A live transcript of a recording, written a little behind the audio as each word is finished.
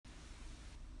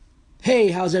Hey,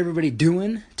 how's everybody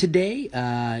doing today?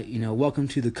 Welcome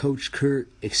to the Coach Kurt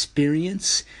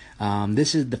Experience.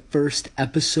 This is the first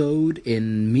episode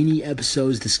in mini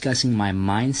episodes discussing my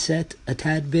mindset a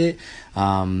tad bit.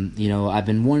 I've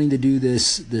been wanting to do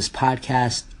this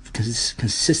podcast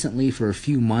consistently for a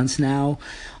few months now.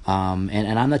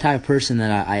 And I'm the type of person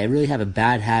that I really have a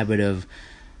bad habit of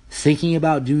thinking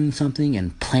about doing something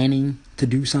and planning to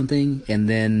do something, and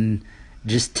then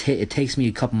it takes me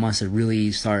a couple months to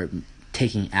really start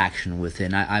taking action with it.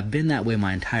 And I've been that way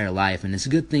my entire life, and it's a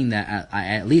good thing that I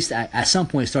at least at some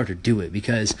point start to do it,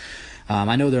 because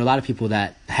I know there are a lot of people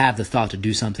that have the thought to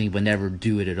do something but never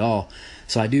do it at all.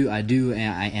 So I do,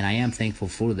 and I am thankful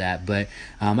for that. But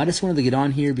I just wanted to get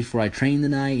on here before I train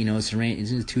tonight.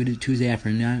 It's Tuesday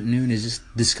afternoon, is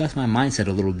just discuss my mindset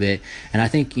a little bit. And I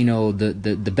think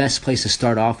the best place to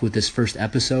start off with this first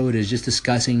episode is just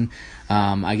discussing,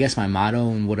 I guess, my motto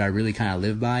and what I really kind of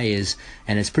live by is,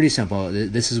 and it's pretty simple.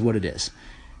 This is what it is: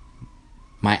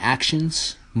 my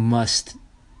actions must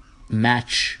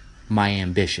match my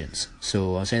ambitions.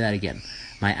 So I'll say that again: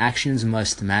 my actions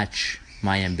must match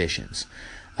my ambitions.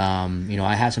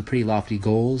 I have some pretty lofty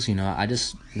goals. I want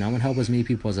to help as many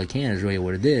people as I can is really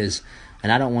what it is.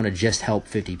 And I don't want to just help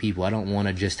 50 people. I don't want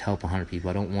to just help 100 people.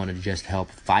 I don't want to just help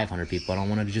 500 people. I don't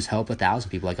want to just help 1,000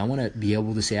 people. I want to be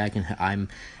able to say I'm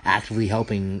actively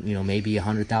helping, maybe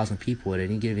 100,000 people at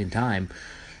any given time.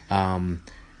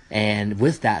 And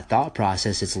with that thought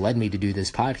process, it's led me to do this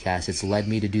podcast. It's led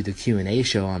me to do the Q&A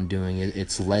show I'm doing.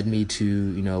 It's led me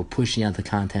to, pushing out the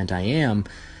content I am,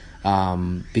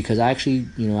 because I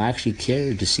actually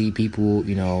care to see people,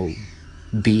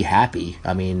 be happy.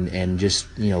 And just,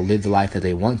 live the life that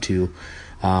they want to.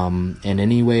 And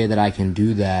any way that I can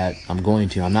do that, I'm going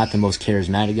to. I'm not the most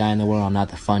charismatic guy in the world. I'm not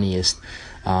the funniest.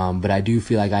 But I do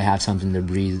feel like I have something to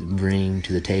bring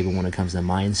to the table when it comes to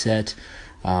mindset.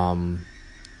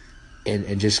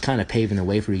 And just kind of paving the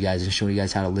way for you guys and showing you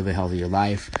guys how to live a healthier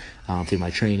life through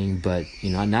my training, but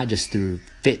not just through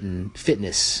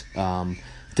fitness,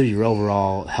 through your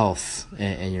overall health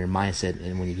and your mindset,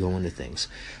 and when you go into things.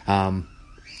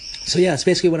 So yeah, it's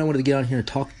basically what I wanted to get on here and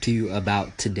talk to you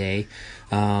about today.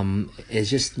 Is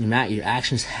just your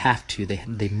actions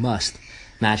they must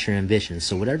match your ambitions.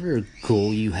 So whatever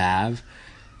goal you have,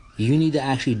 you need to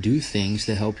actually do things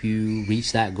to help you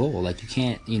reach that goal. Like, you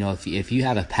can't, if you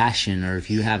have a passion, or if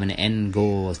you have an end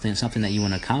goal, something that you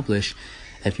want to accomplish,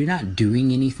 if you're not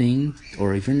doing anything,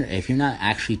 or if you're not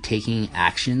actually taking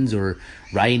actions or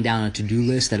writing down a to-do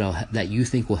list that you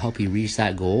think will help you reach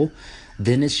that goal,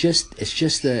 then it's just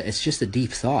a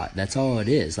deep thought. That's all it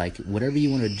is. Like, whatever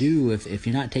you want to do, if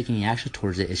you're not taking action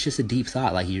towards it, it's just a deep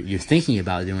thought. Like, you're thinking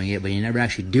about doing it, but you never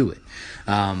actually do it.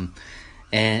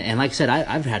 And like I said,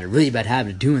 I've had a really bad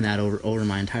habit of doing that over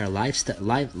my entire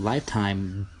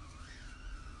lifetime.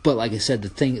 But like I said, the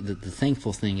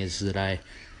thankful thing is that I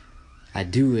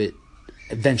do it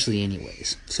eventually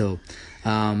anyways. So,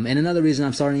 and another reason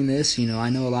I'm starting this, I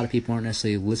know a lot of people aren't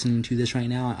necessarily listening to this right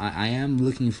now. I am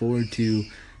looking forward to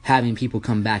having people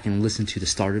come back and listen to the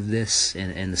start of this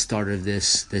and the start of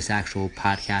this actual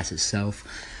podcast itself.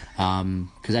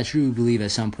 Because I truly believe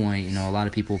at some point, a lot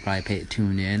of people will probably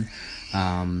tune in.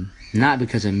 Not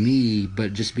because of me,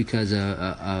 but just because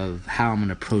of how I'm going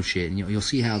to approach it. And you'll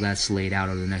see how that's laid out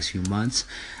over the next few months.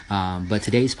 But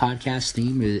today's podcast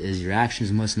theme is your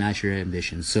actions must match your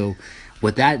ambitions. So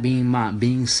with that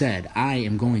being said, I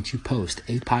am going to post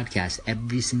a podcast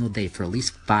every single day for at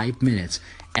least 5 minutes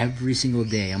every single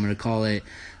day. I'm going to call it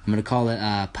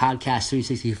Podcast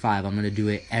 365. I'm going to do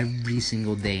it every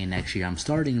single day next year. I'm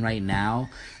starting right now,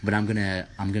 but I'm going to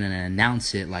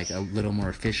announce it like a little more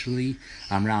officially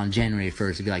around January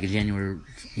 1st. It'd be like a January,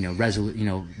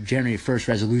 January 1st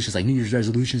resolutions, like New Year's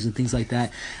resolutions and things like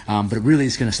that. But it really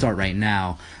is going to start right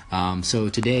now. So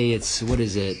today it's the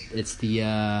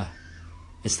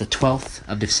 12th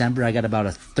of December. I got about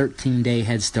a 13-day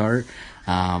head start.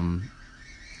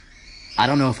 I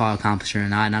don't know if I'll accomplish it or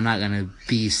not, and I'm not going to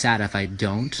be sad if I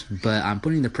don't, but I'm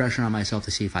putting the pressure on myself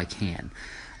to see if I can.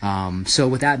 So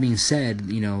with that being said,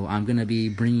 I'm going to be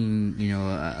bringing,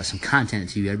 some content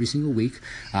to you every single week.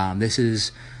 This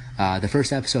is the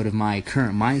first episode of my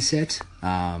current mindset,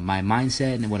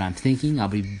 and what I'm thinking. I'll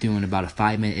be doing about a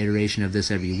 5-minute iteration of this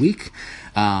every week.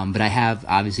 But I have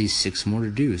obviously 6 more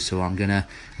to do, so I'm gonna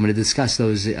discuss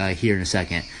those here in a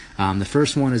second. The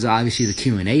first one is obviously the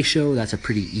Q&A show. That's a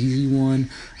pretty easy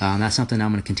one. That's something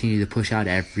I'm going to continue to push out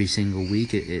every single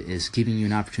week. It is giving you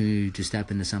an opportunity to step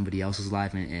into somebody else's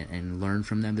life and learn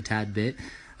from them a tad bit.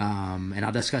 And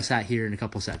I'll discuss that here in a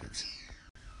couple seconds.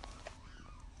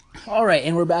 All right,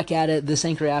 and we're back at it. This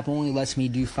Anchor app only lets me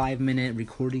do 5-minute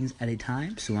recordings at a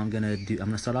time, so I'm gonna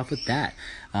start off with that.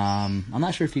 I'm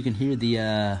not sure if you can hear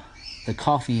the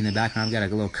coffee in the background. I've got a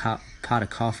little pot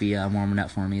of coffee warming up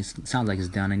for me. It sounds like it's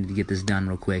done. I need to get this done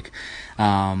real quick.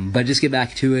 But just get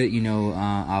back to it.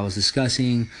 I was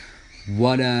discussing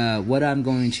what I'm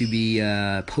going to be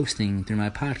posting through my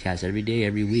podcast every day,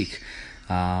 every week.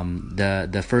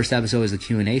 The first episode is the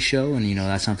Q&A show, and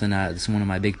that's something that's one of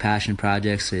my big passion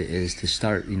projects is to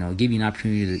start, give you an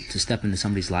opportunity to step into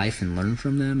somebody's life and learn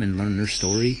from them and learn their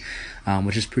story,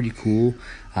 which is pretty cool.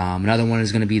 Another one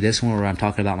is going to be this one where I'm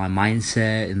talking about my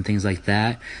mindset and things like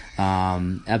that.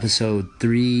 Episode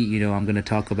 3, I'm going to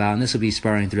talk about, and this will be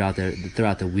sparring throughout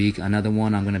the week. Another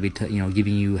one, I'm going to be,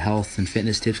 giving you health and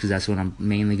fitness tips, because that's what I'm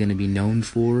mainly going to be known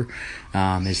for,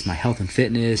 is my health and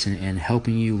fitness and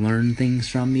helping you learn things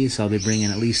from me. So I'll be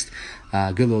bringing at least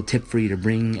a good little tip for you to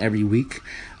bring every week.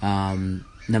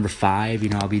 Number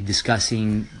 5, I'll be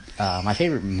discussing my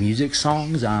favorite music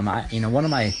songs. One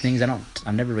of my things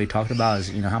I've never really talked about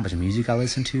is, how much music I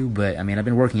listen to. But I've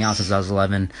been working out since I was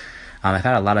 11. I've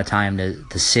had a lot of time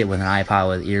to sit with an iPod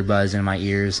with earbuds in my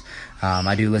ears.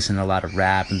 I do listen to a lot of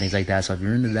rap and things like that. So if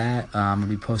you're into that, I'm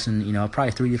gonna be posting,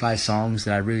 probably 3 to 5 songs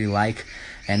that I really like,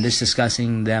 and just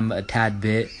discussing them a tad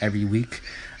bit every week.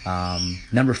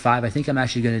 Number 5, I think I'm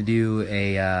actually gonna do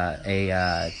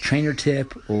a trainer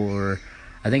tip, or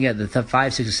I think at the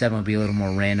 5, 6, or 7 will be a little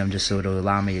more random, just so it'll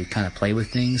allow me to kind of play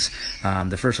with things.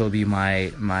 The first will be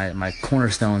my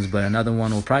cornerstones, but another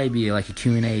one will probably be like a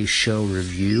Q&A show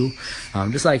review,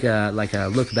 just like a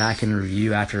look back and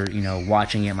review after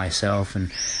watching it myself,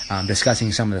 and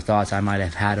discussing some of the thoughts I might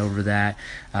have had over that.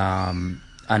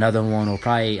 Another one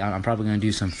I'm probably going to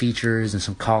do some features and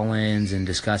some call-ins and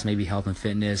discuss maybe health and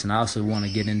fitness, and I also want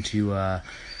to get into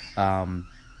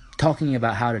talking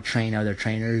about how to train other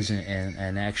trainers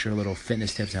and extra little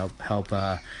fitness tips to help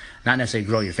not necessarily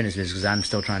grow your fitness business, because I'm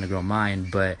still trying to grow mine,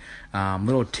 but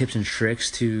little tips and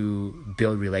tricks to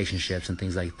build relationships and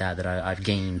things like that I've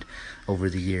gained over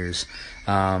the years.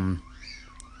 And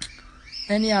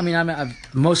yeah, I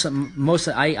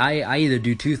either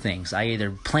do 2 things. I either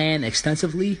plan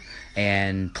extensively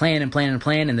and plan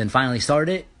and then finally start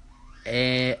it,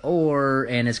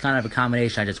 and it's kind of a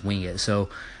combination. I just wing it. So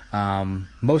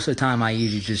most of the time I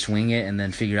usually just wing it and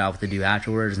then figure out what to do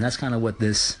afterwards, and that's kind of what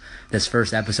this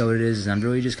first episode is. I'm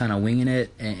really just kind of winging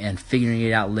it and figuring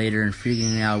it out later and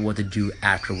figuring out what to do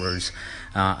afterwards.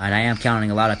 And I am counting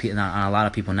on a lot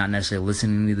of people not necessarily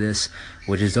listening to this,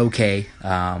 which is okay.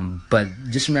 But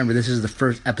just remember, this is the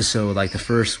first episode, like the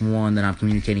first one that I'm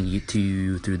communicating to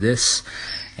you through this.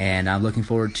 And I'm looking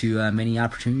forward to many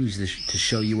opportunities to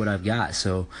show you what I've got.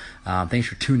 So thanks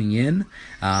for tuning in.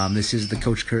 This is the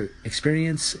Coach Kurt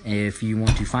Experience. If you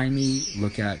want to find me,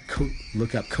 look up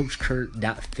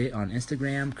CoachKurt.fit on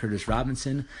Instagram, Curtis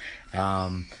Robinson.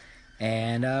 And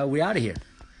we're out of here.